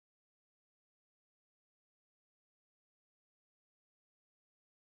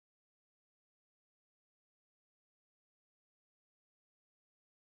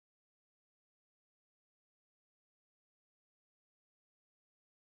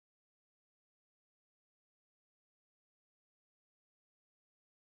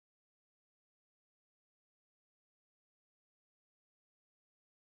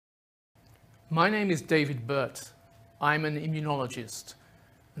My name is David Burt. I'm an immunologist.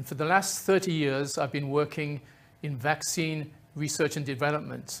 And for the last 30 years, I've been working in vaccine research and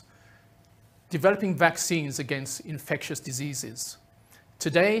development, developing vaccines against infectious diseases.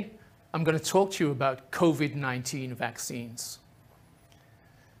 Today, I'm going to talk to you about Covid-19 vaccines.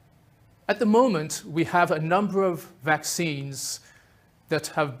 At the moment, we have a number of vaccines that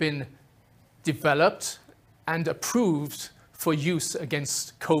have been developed and approved for use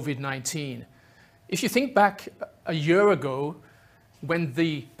against Covid-19. If you think back a year ago, when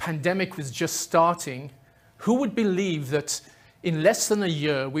the pandemic was just starting, who would believe that in less than a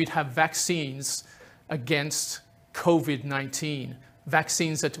year we'd have vaccines against Covid-19?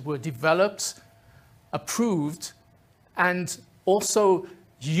 Vaccines that were developed, approved, and also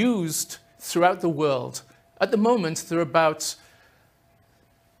used throughout the world. At the moment, there are about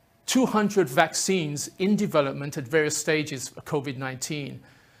 200 vaccines in development at various stages for Covid-19.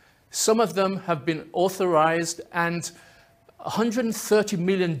 Some of them have been authorized, and 130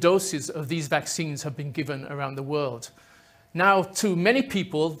 million doses of these vaccines have been given around the world. Now, to many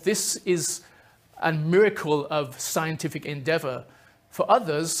people, this is a miracle of scientific endeavor. For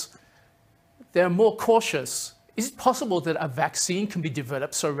others, they're more cautious. Is it possible that a vaccine can be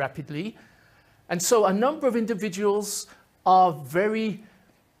developed so rapidly? And so a number of individuals are very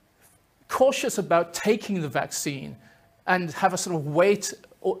cautious about taking the vaccine and have a sort of wait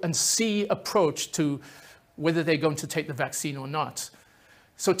and see approach to whether they're going to take the vaccine or not.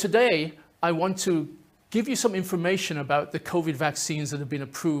 So today, I want to give you some information about the COVID vaccines that have been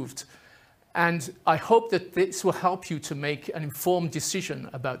approved. And I hope that this will help you to make an informed decision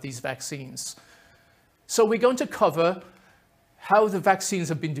about these vaccines. So we're going to cover how the vaccines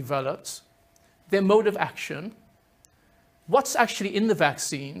have been developed, their mode of action, what's actually in the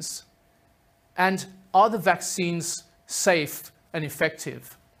vaccines, and are the vaccines safe and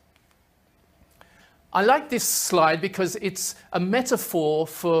effective. I like this slide because it's a metaphor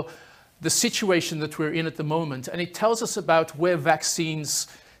for the situation that we're in at the moment, and it tells us about where vaccines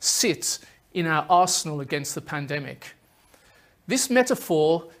sit in our arsenal against the pandemic. This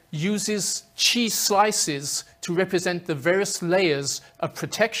metaphor uses cheese slices to represent the various layers of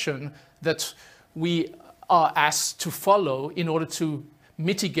protection that we are asked to follow in order to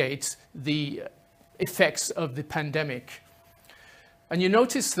mitigate the effects of the pandemic. And you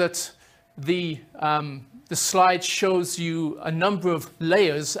notice that the slide shows you a number of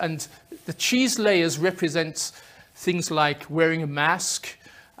layers, and the cheese layers represent things like wearing a mask,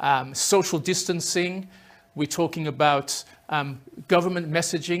 social distancing. We're talking about government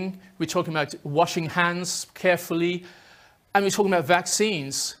messaging. We're talking about washing hands carefully, and we're talking about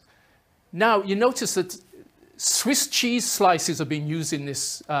vaccines. Now, you notice that Swiss cheese slices are being used in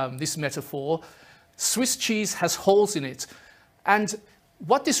this metaphor. Swiss cheese has holes in it. And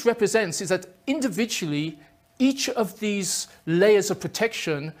what this represents is that individually, each of these layers of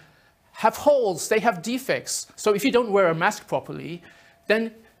protection have holes, they have defects. So if you don't wear a mask properly,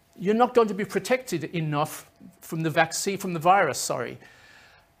 then you're not going to be protected enough from the vaccine, from the virus, sorry.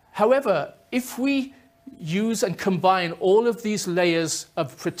 However, if we use and combine all of these layers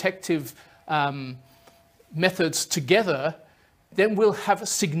of protective methods together, then we'll have a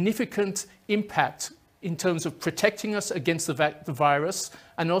significant impact in terms of protecting us against the virus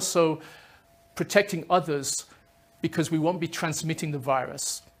and also protecting others because we won't be transmitting the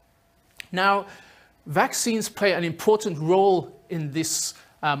virus. Now, vaccines play an important role in this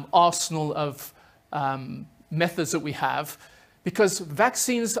arsenal of methods that we have, because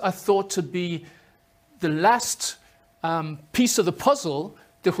vaccines are thought to be the last piece of the puzzle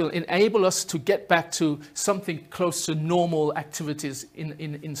that will enable us to get back to something close to normal activities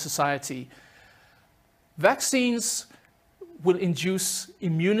in society. Vaccines will induce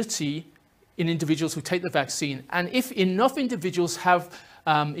immunity in individuals who take the vaccine. And if enough individuals have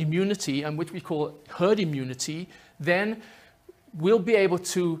immunity, and which we call herd immunity, then we'll be able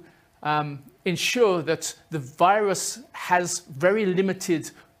to ensure that the virus has very limited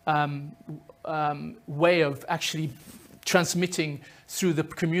way of actually transmitting through the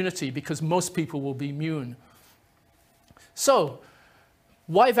community, because most people will be immune. So,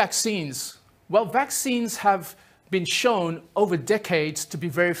 why vaccines? Well, vaccines have been shown over decades to be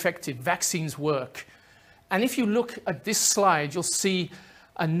very effective. Vaccines work. And if you look at this slide, you'll see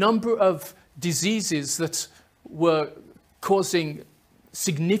a number of diseases that were causing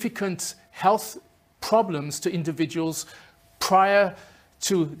significant health problems to individuals prior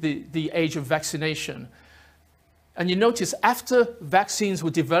to the age of vaccination. And you notice after vaccines were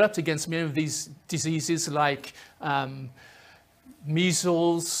developed against many of these diseases like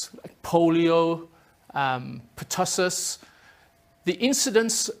measles, polio, pertussis, the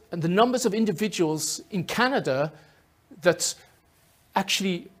incidence and the numbers of individuals in Canada that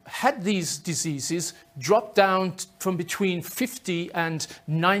actually had these diseases dropped down from between 50 and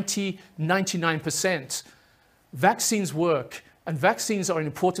 90, 99%. Vaccines work, and vaccines are an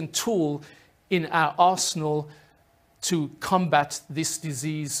important tool in our arsenal to combat this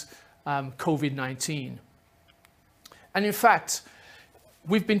disease, COVID-19. And in fact,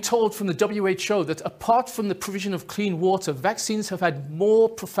 we've been told from the WHO that apart from the provision of clean water, vaccines have had more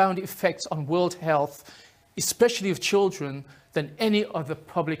profound effects on world health, especially of children, than any other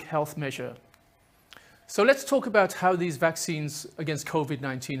public health measure. So let's talk about how these vaccines against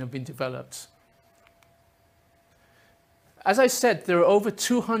COVID-19 have been developed. As I said, there are over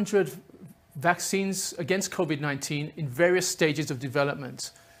 200 vaccines against COVID-19 in various stages of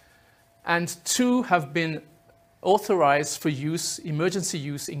development, and 2 have been authorized for use, emergency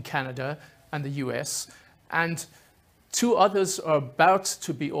use in Canada and the US, and 2 others are about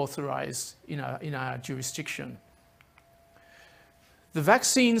to be authorized in our jurisdiction. The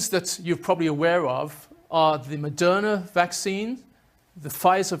vaccines that you're probably aware of are the Moderna vaccine, the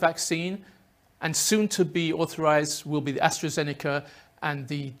Pfizer vaccine, and soon to be authorized will be the AstraZeneca and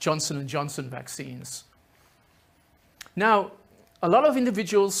the Johnson & Johnson vaccines. Now, a lot of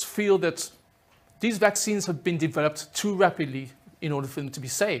individuals feel that these vaccines have been developed too rapidly in order for them to be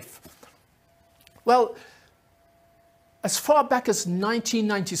safe. Well, as far back as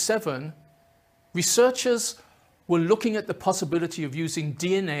 1997, researchers were looking at the possibility of using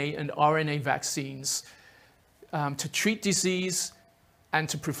DNA and RNA vaccines to treat disease and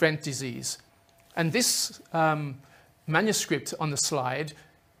to prevent disease. And this manuscript on the slide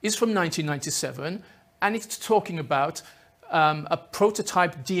is from 1997, and it's talking about a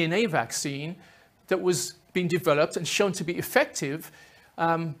prototype DNA vaccine that was being developed and shown to be effective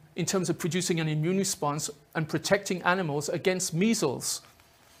in terms of producing an immune response and protecting animals against measles.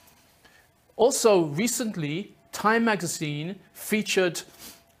 Also, recently, Time magazine featured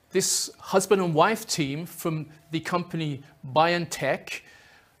this husband and wife team from the company BioNTech.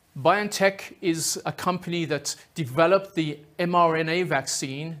 BioNTech is a company that developed the mRNA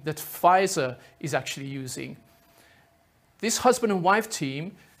vaccine that Pfizer is actually using. This husband and wife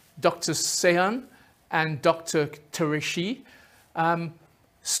team, Dr. Sehan and Dr. Tereshi,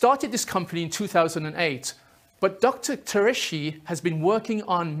 started this company in 2008. But Dr. Tereshi has been working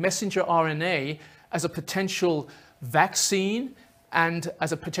on messenger RNA as a potential vaccine and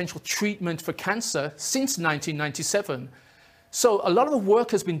as a potential treatment for cancer since 1997. So a lot of the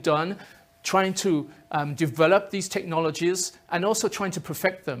work has been done trying to develop these technologies and also trying to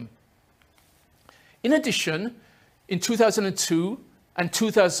perfect them. In addition, in 2002 and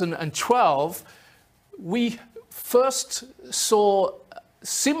 2012, we first saw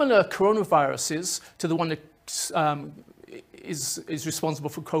similar coronaviruses to the one that is responsible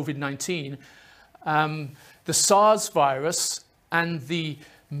for COVID-19, the SARS virus and the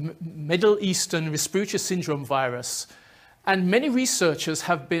Middle Eastern respiratory syndrome virus. And many researchers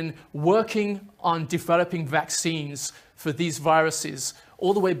have been working on developing vaccines for these viruses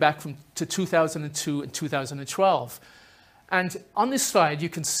all the way back to 2002 and 2012. And on this slide, you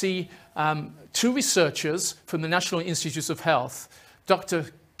can see 2 researchers from the National Institutes of Health, Dr.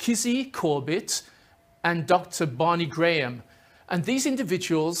 Kizzy Corbett and Dr. Barney Graham. And these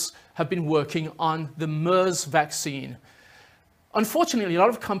individuals have been working on the MERS vaccine. Unfortunately, a lot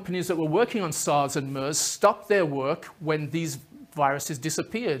of companies that were working on SARS and MERS stopped their work when these viruses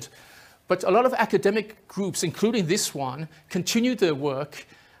disappeared. But a lot of academic groups, including this one, continued their work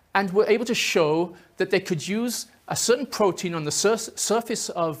and were able to show that they could use a certain protein on the surface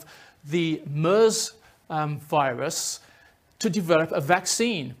of the MERS virus to develop a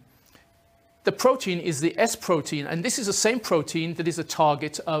vaccine. The protein is the S protein, and this is the same protein that is a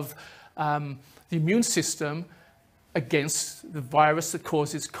target of the immune system against the virus that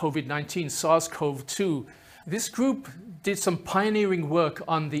causes COVID-19, SARS-CoV-2. This group did some pioneering work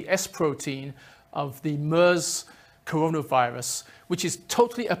on the S protein of the MERS coronavirus, which is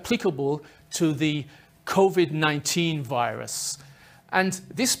totally applicable to the COVID-19 virus. And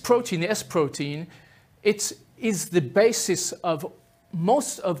this protein, the S protein, it is the basis of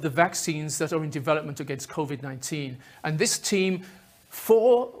most of the vaccines that are in development against COVID-19. And this team,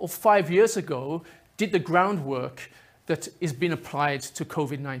 4 or 5 years ago, did the groundwork that is being applied to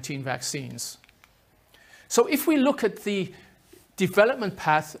COVID-19 vaccines. So if we look at the development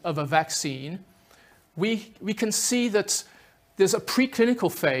path of a vaccine, we can see that there's a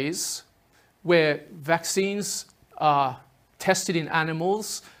preclinical phase where vaccines are tested in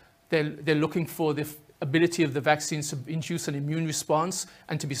animals. They're looking for the ability of the vaccines to induce an immune response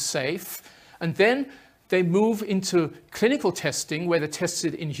and to be safe. And then they move into clinical testing where they're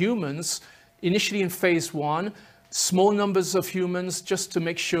tested in humans, initially in phase 1, small numbers of humans just to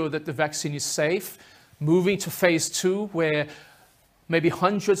make sure that the vaccine is safe, moving to phase 2 where maybe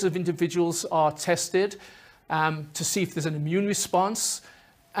hundreds of individuals are tested to see if there's an immune response,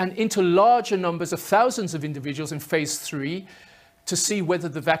 and into larger numbers of thousands of individuals in phase 3 to see whether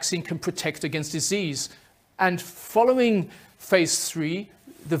the vaccine can protect against disease. And following phase 3,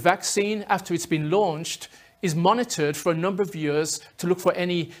 the vaccine, after it's been launched, is monitored for a number of years to look for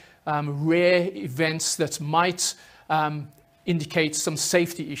any rare events that might indicate some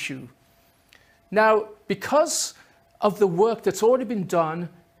safety issue. Now, because of the work that's already been done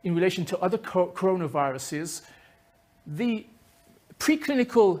in relation to other coronaviruses, the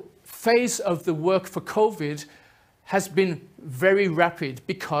preclinical phase of the work for COVID has been very rapid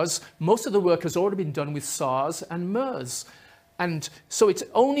because most of the work has already been done with SARS and MERS. And so it's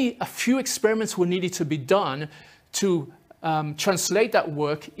only a few experiments were needed to be done to translate that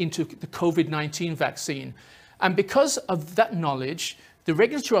work into the COVID-19 vaccine. And because of that knowledge, the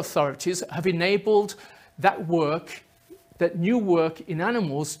regulatory authorities have enabled that work, that new work in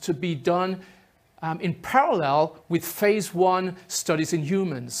animals, to be done in parallel with phase 1 studies in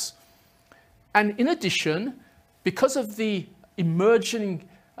humans. And in addition, because of the emerging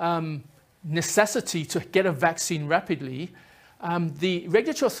necessity to get a vaccine rapidly, the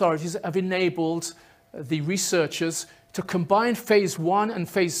regulatory authorities have enabled the researchers to combine phase 1 and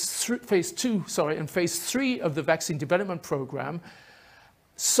phase 3 of the vaccine development program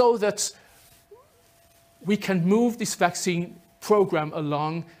so that we can move this vaccine program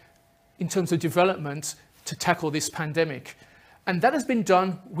along in terms of development to tackle this pandemic. And that has been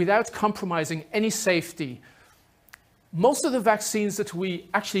done without compromising any safety. Most of the vaccines that we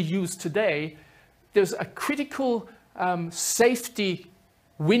actually use today, there's a critical safety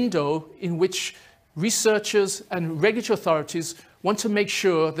window in which researchers and regulatory authorities want to make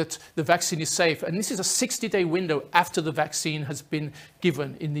sure that the vaccine is safe. And this is a 60-day window after the vaccine has been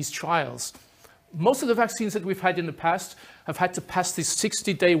given in these trials. Most of the vaccines that we've had in the past have had to pass this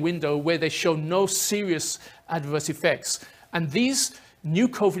 60-day window where they show no serious adverse effects. And these new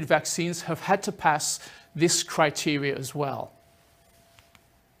COVID vaccines have had to pass this criteria as well.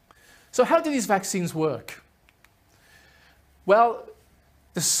 So how do these vaccines work? Well,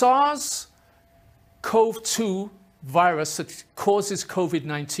 the SARS-CoV-2 virus that causes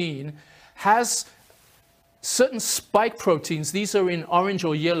COVID-19 has certain spike proteins. These are in orange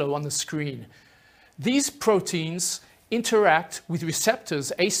or yellow on the screen. These proteins interact with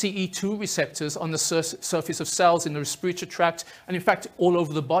receptors, ACE2 receptors, on the surface of cells in the respiratory tract and, in fact, all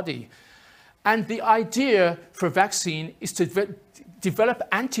over the body. And the idea for a vaccine is to develop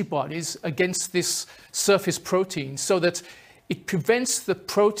antibodies against this surface protein so that it prevents the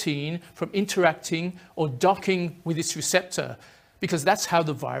protein from interacting or docking with its receptor, because that's how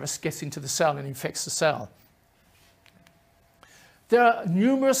the virus gets into the cell and infects the cell. There are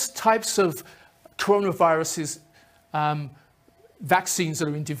numerous types of coronaviruses, vaccines that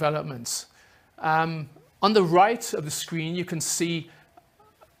are in development. On the right of the screen, you can see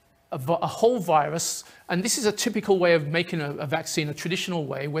a whole virus, and this is a typical way of making a vaccine, a traditional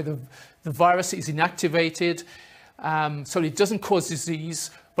way, where the virus is inactivated, so it doesn't cause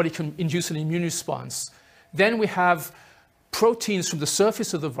disease, but it can induce an immune response. Then we have proteins from the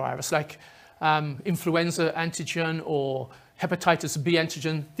surface of the virus, like influenza antigen or hepatitis B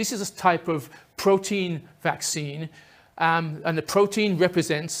antigen. This is a type of protein vaccine, and the protein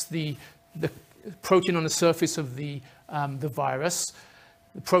represents the protein on the surface of the virus.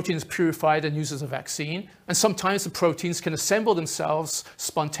 The protein is purified and used as a vaccine, and sometimes the proteins can assemble themselves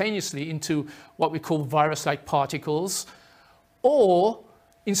spontaneously into what we call virus-like particles, or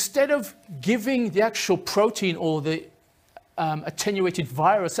instead of giving the actual protein or the attenuated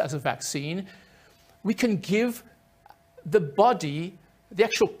virus as a vaccine, we can give the body the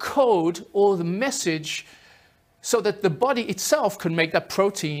actual code or the message so that the body itself can make that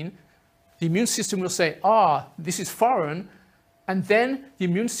protein. The immune system will say, this is foreign, and then the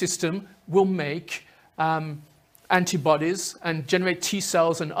immune system will make antibodies and generate T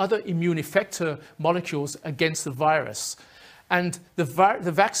cells and other immune effector molecules against the virus. And the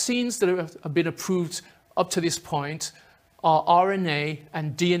vaccines that have been approved up to this point are RNA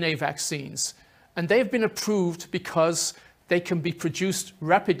and DNA vaccines. And they've been approved because they can be produced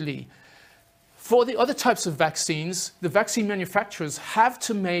rapidly. For the other types of vaccines, the vaccine manufacturers have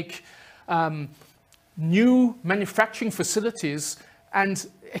to make new manufacturing facilities and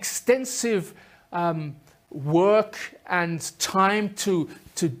extensive work and time to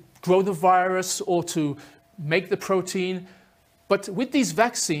grow the virus or to make the protein. But with these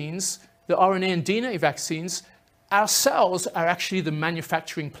vaccines, the RNA and DNA vaccines, our cells are actually the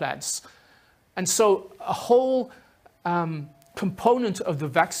manufacturing plants. And so a whole component of the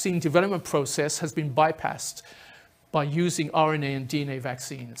vaccine development process has been bypassed by using RNA and DNA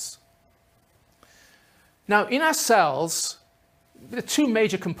vaccines. Now, in our cells, there are two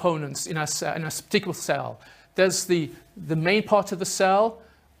major components in a particular cell. There's the main part of the cell,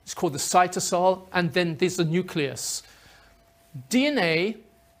 it's called the cytosol, and then there's the nucleus. DNA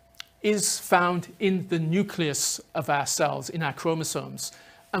is found in the nucleus of our cells, in our chromosomes.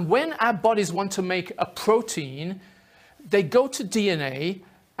 And when our bodies want to make a protein, they go to DNA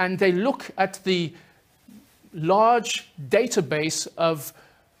and they look at the large database of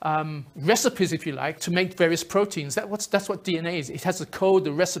recipes, if you like, to make various proteins. That's what DNA is. It has the code,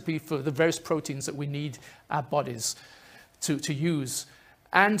 the recipe for the various proteins that we need our bodies to use.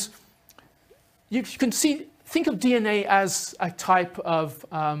 And you can think of DNA as a type of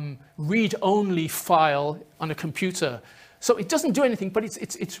read-only file on a computer. So it doesn't do anything, but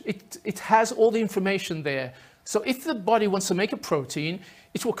it has all the information there. So if the body wants to make a protein,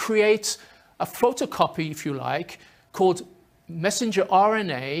 it will create a photocopy, if you like, called messenger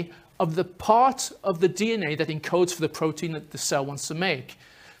RNA of the part of the DNA that encodes for the protein that the cell wants to make.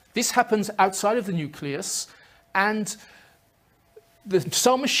 This happens outside of the nucleus, and the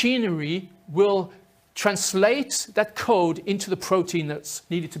cell machinery will translate that code into the protein that's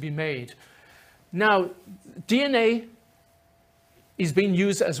needed to be made. Now, DNA is being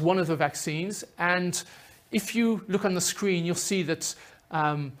used as one of the vaccines, and if you look on the screen, you'll see that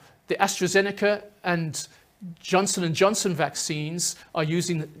the AstraZeneca and Johnson & Johnson vaccines are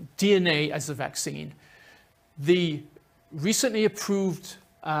using DNA as the vaccine. The recently approved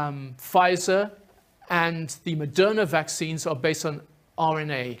Pfizer and the Moderna vaccines are based on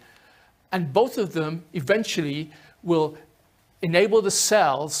RNA. And both of them eventually will enable the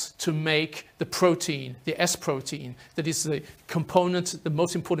cells to make the protein, the S protein, that is the component, the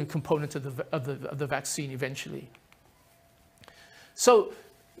most important component of the vaccine eventually. So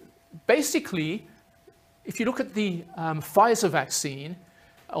basically, if you look at the Pfizer vaccine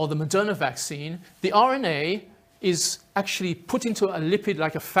or the Moderna vaccine, the RNA is actually put into a lipid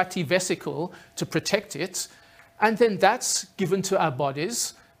like a fatty vesicle to protect it, and then that's given to our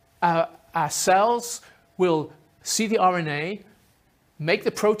bodies. Our cells will see the RNA, make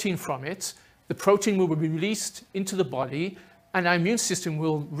the protein from it, the protein will be released into the body, and our immune system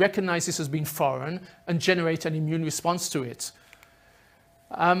will recognize this as being foreign and generate an immune response to it.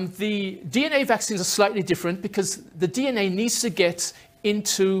 The DNA vaccines are slightly different because the DNA needs to get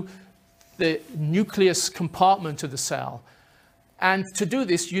into the nucleus compartment of the cell. And to do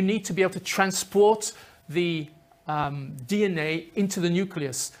this, you need to be able to transport the DNA into the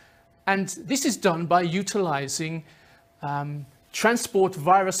nucleus. And this is done by utilizing transport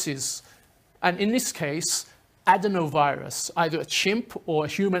viruses. And in this case, adenovirus, either a chimp or a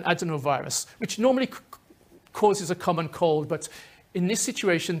human adenovirus, which normally causes a common cold, but in this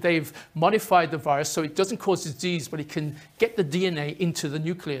situation, they've modified the virus so it doesn't cause disease, but it can get the DNA into the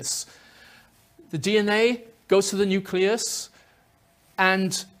nucleus. The DNA goes to the nucleus,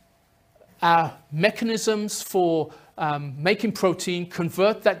 and our mechanisms for making protein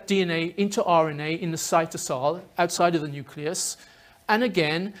convert that DNA into RNA in the cytosol outside of the nucleus. And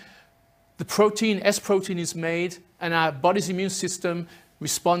again, the protein, S protein, is made, and our body's immune system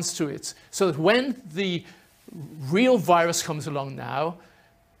responds to it. So that when the real virus comes along now,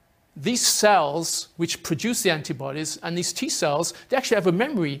 these cells which produce the antibodies and these T cells, they actually have a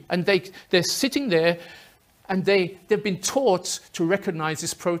memory, and they're sitting there, and they've been taught to recognize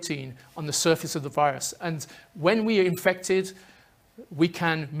this protein on the surface of the virus. And when we are infected, we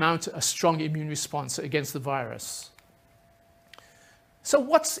can mount a strong immune response against the virus. So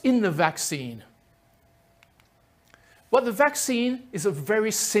what's in the vaccine? Well, the vaccine is a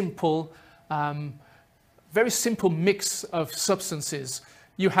very simple mix of substances.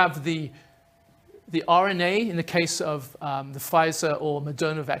 You have the RNA in the case of the Pfizer or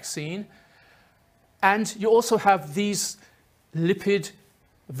Moderna vaccine, and you also have these lipid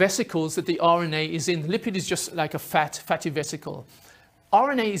vesicles that the RNA is in. The lipid is just like a fatty vesicle.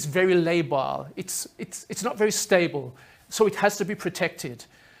 RNA is very labile. It's not very stable, so it has to be protected.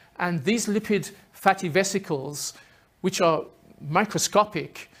 And these lipid fatty vesicles, which are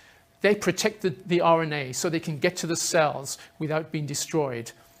microscopic, they protect the RNA so they can get to the cells without being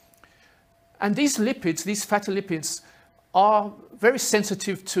destroyed. And these lipids, these fatty lipids, are very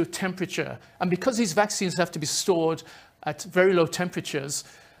sensitive to temperature. And because these vaccines have to be stored at very low temperatures,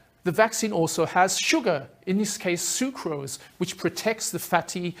 the vaccine also has sugar, in this case sucrose, which protects the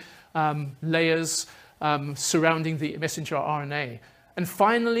fatty layers surrounding the messenger RNA. And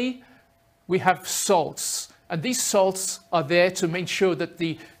finally, we have salts. And these salts are there to make sure that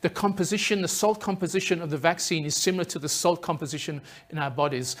the composition, the salt composition of the vaccine is similar to the salt composition in our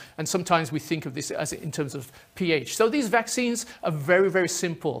bodies. And sometimes we think of this as in terms of pH. So these vaccines are very, very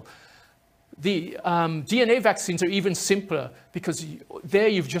simple. The DNA vaccines are even simpler because there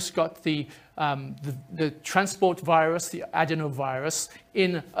you've just got the transport virus, the adenovirus,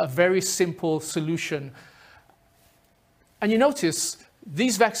 in a very simple solution. And you notice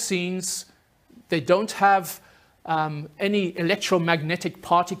these vaccines, they don't have any electromagnetic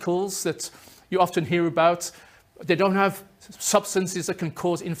particles that you often hear about. They don't have substances that can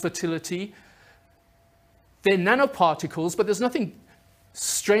cause infertility. They're nanoparticles, but there's nothing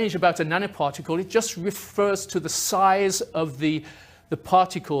strange about a nanoparticle. It just refers to the size of the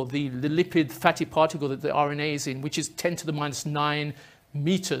particle, the lipid fatty particle that the RNA is in, which is 10 to the minus 9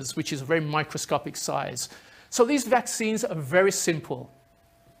 meters, which is a very microscopic size. So these vaccines are very simple.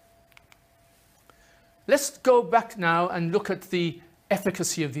 Let's go back now and look at the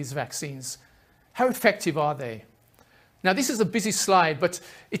efficacy of these vaccines. How effective are they? Now, this is a busy slide, but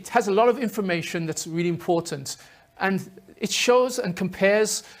it has a lot of information that's really important. And it shows and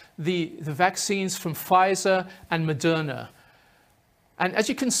compares the vaccines from Pfizer and Moderna. And as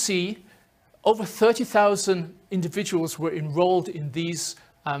you can see, over 30,000 individuals were enrolled in these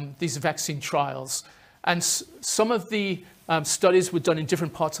vaccine trials. And some of the studies were done in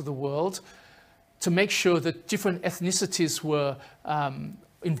different parts of the world to make sure that different ethnicities were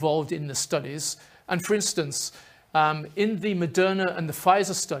involved in the studies. And for instance, in the Moderna and the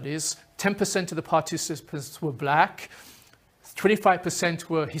Pfizer studies, 10% of the participants were black, 25%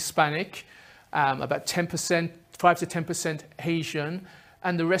 were Hispanic, about 10%, 5 to 10% Asian,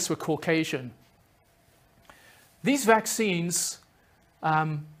 and the rest were Caucasian. These vaccines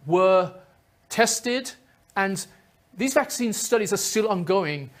were tested, and these vaccine studies are still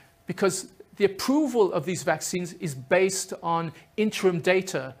ongoing because the approval of these vaccines is based on interim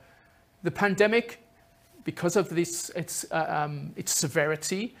data. The pandemic, because of its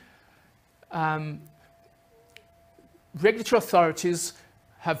severity, regulatory authorities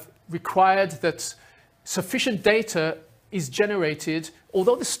have required that sufficient data is generated,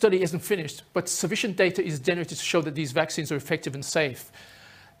 although the study isn't finished, but sufficient data is generated to show that these vaccines are effective and safe.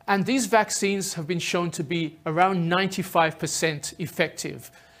 And these vaccines have been shown to be around 95%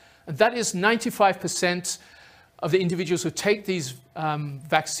 effective. And that is 95% of the individuals who take these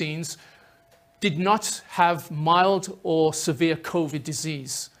vaccines did not have mild or severe COVID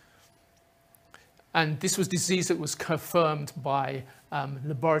disease. And this was disease that was confirmed by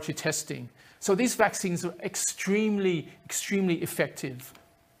laboratory testing. So these vaccines are extremely, extremely effective.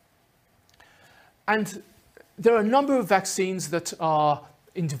 And there are a number of vaccines that are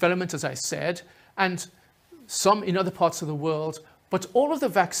in development, as I said, and some in other parts of the world, but all of the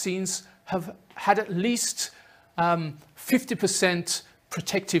vaccines have had at least 50%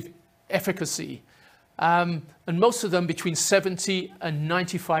 protective efficacy, and most of them between 70 and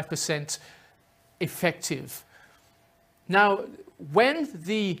 95% effective. Now, when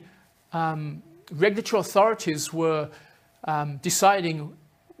the regulatory authorities were deciding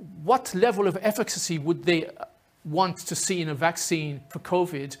what level of efficacy would they want to see in a vaccine for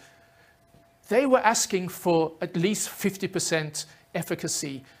COVID, they were asking for at least 50%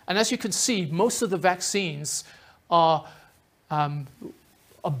 efficacy. And as you can see, most of the vaccines are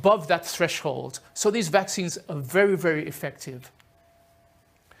above that threshold. So these vaccines are very, very effective.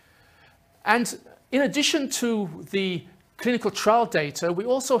 And in addition to the clinical trial data, we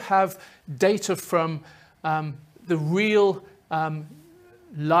also have data from the real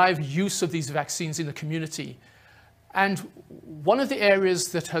live use of these vaccines in the community. And one of the areas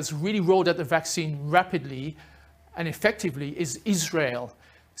that has really rolled out the vaccine rapidly and effectively is Israel.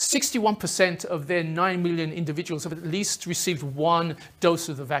 61% of their 9 million individuals have at least received one dose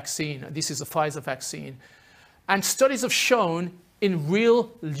of the vaccine. This is a Pfizer vaccine. And studies have shown in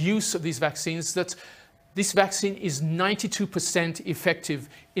real use of these vaccines that this vaccine is 92% effective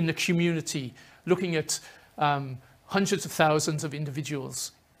in the community, looking at hundreds of thousands of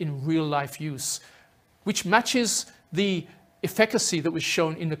individuals in real life use, which matches the efficacy that was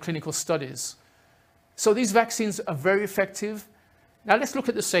shown in the clinical studies. So these vaccines are very effective. Now let's look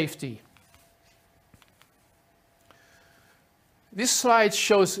at the safety. This slide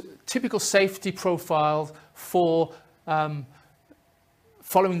shows typical safety profile for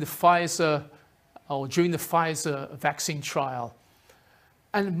following the Pfizer or during the Pfizer vaccine trial.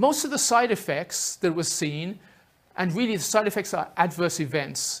 And most of the side effects that were seen, and really the side effects are adverse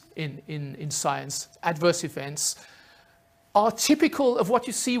events in science, adverse events, are typical of what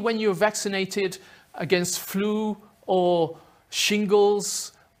you see when you're vaccinated against flu or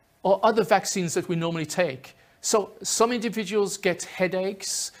shingles or other vaccines that we normally take. So some individuals get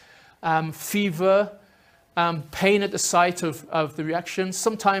headaches, fever, pain at the site of the reaction,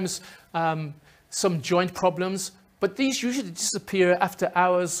 sometimes some joint problems, but these usually disappear after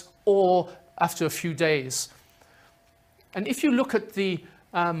hours or after a few days. And if you look at the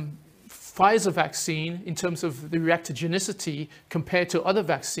Pfizer vaccine in terms of the reactogenicity compared to other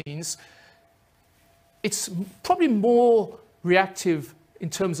vaccines, it's probably more reactive in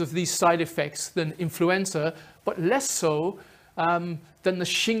terms of these side effects than influenza, but less so than the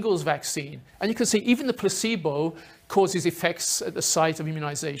shingles vaccine. And you can see even the placebo causes effects at the site of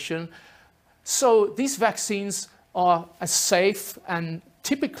immunization. So these vaccines are as safe and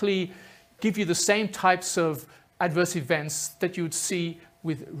typically give you the same types of adverse events that you would see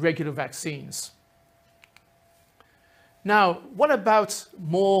with regular vaccines. Now, what about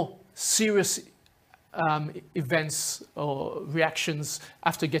more serious events or reactions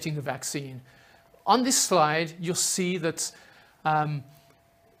after getting the vaccine? On this slide, you'll see that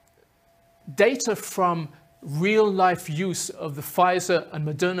data from real-life use of the Pfizer and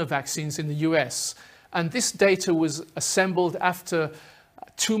Moderna vaccines in the US. And this data was assembled after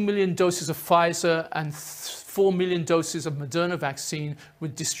 2 million doses of Pfizer and 4 million doses of Moderna vaccine were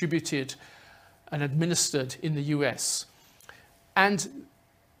distributed and administered in the US. And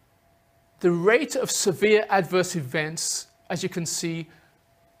the rate of severe adverse events, as you can see,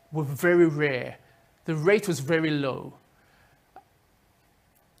 were very rare. The rate was very low.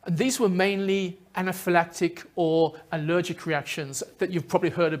 And these were mainly anaphylactic or allergic reactions that you've probably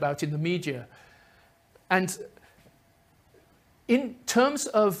heard about in the media. And in terms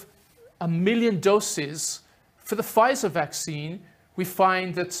of 1 million doses, for the Pfizer vaccine, we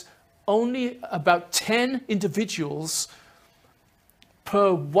find that only about 10 individuals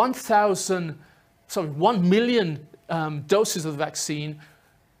per 1 million doses of the vaccine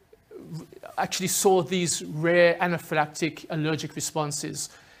actually saw these rare anaphylactic allergic responses.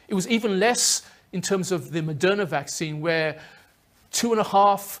 It was even less in terms of the Moderna vaccine, where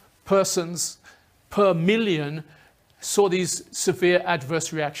 2.5 persons per million saw these severe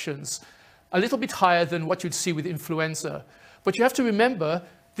adverse reactions, a little bit higher than what you'd see with influenza. But you have to remember,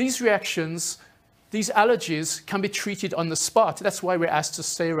 these reactions, these allergies can be treated on the spot. That's why we're asked to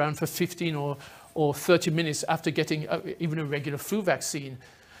stay around for 15 or 30 minutes after getting even a regular flu vaccine.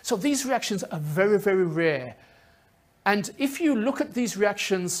 So these reactions are very, very rare. And if you look at these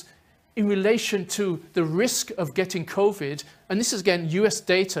reactions in relation to the risk of getting COVID, and this is again US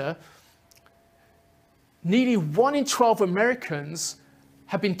data, nearly 1 in 12 Americans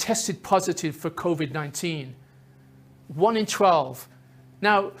have been tested positive for COVID-19. 1 in 12.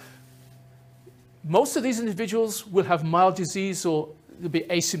 Now, most of these individuals will have mild disease or they'll be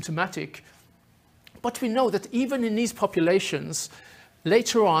asymptomatic. But we know that even in these populations,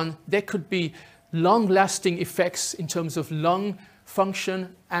 later on, there could be long-lasting effects in terms of lung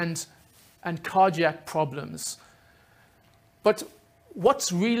function and cardiac problems. But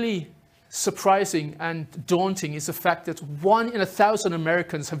what's really surprising and daunting is the fact that 1 in 1,000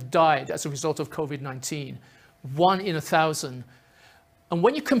 Americans have died as a result of COVID-19. 1 in 1,000. And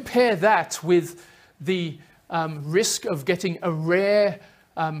when you compare that with the risk of getting a rare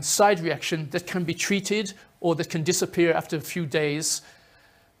side reaction that can be treated or that can disappear after a few days,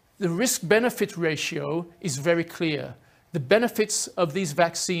 the risk-benefit ratio is very clear. The benefits of these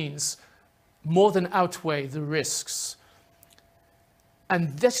vaccines more than outweigh the risks.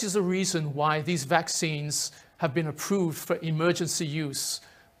 And this is the reason why these vaccines have been approved for emergency use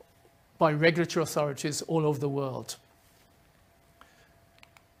by regulatory authorities all over the world.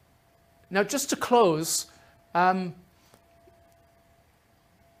 Now, just to close, my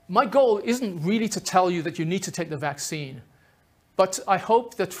goal isn't really to tell you that you need to take the vaccine, but I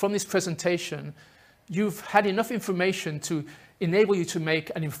hope that from this presentation, you've had enough information to enable you to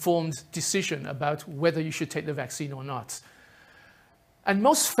make an informed decision about whether you should take the vaccine or not. And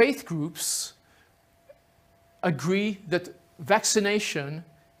most faith groups agree that vaccination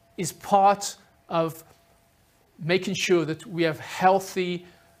is part of making sure that we have healthy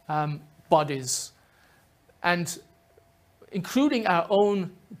bodies. And including our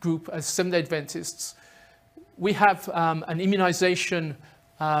own group as Seventh-day Adventists, we have an immunization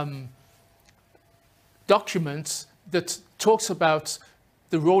document that talks about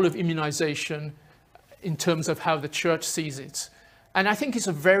the role of immunization in terms of how the church sees it. And I think it's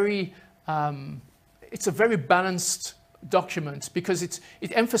a very balanced document because it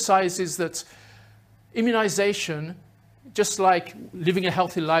emphasizes that immunization, just like living a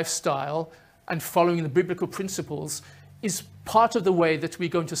healthy lifestyle and following the biblical principles, is part of the way that we're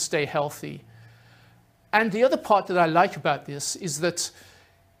going to stay healthy. And the other part that I like about this is that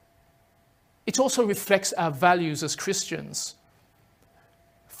it also reflects our values as Christians.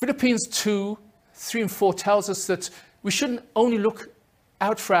 Philippians 2, 3 and 4 tells us that we shouldn't only look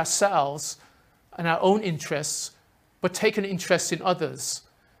out for ourselves and our own interests, but take an interest in others.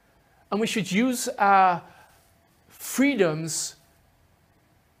 And we should use our freedoms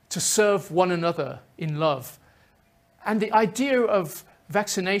to serve one another in love. And the idea of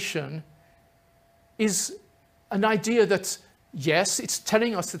vaccination is an idea that, yes, it's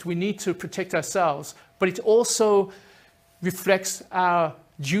telling us that we need to protect ourselves, but it also reflects our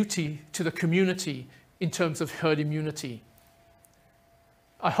duty to the community in terms of herd immunity.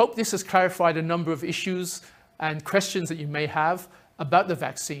 I hope this has clarified a number of issues and questions that you may have about the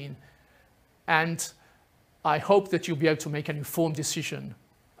vaccine, and I hope that you'll be able to make an informed decision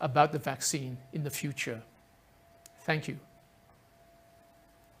about the vaccine in the future. Thank you.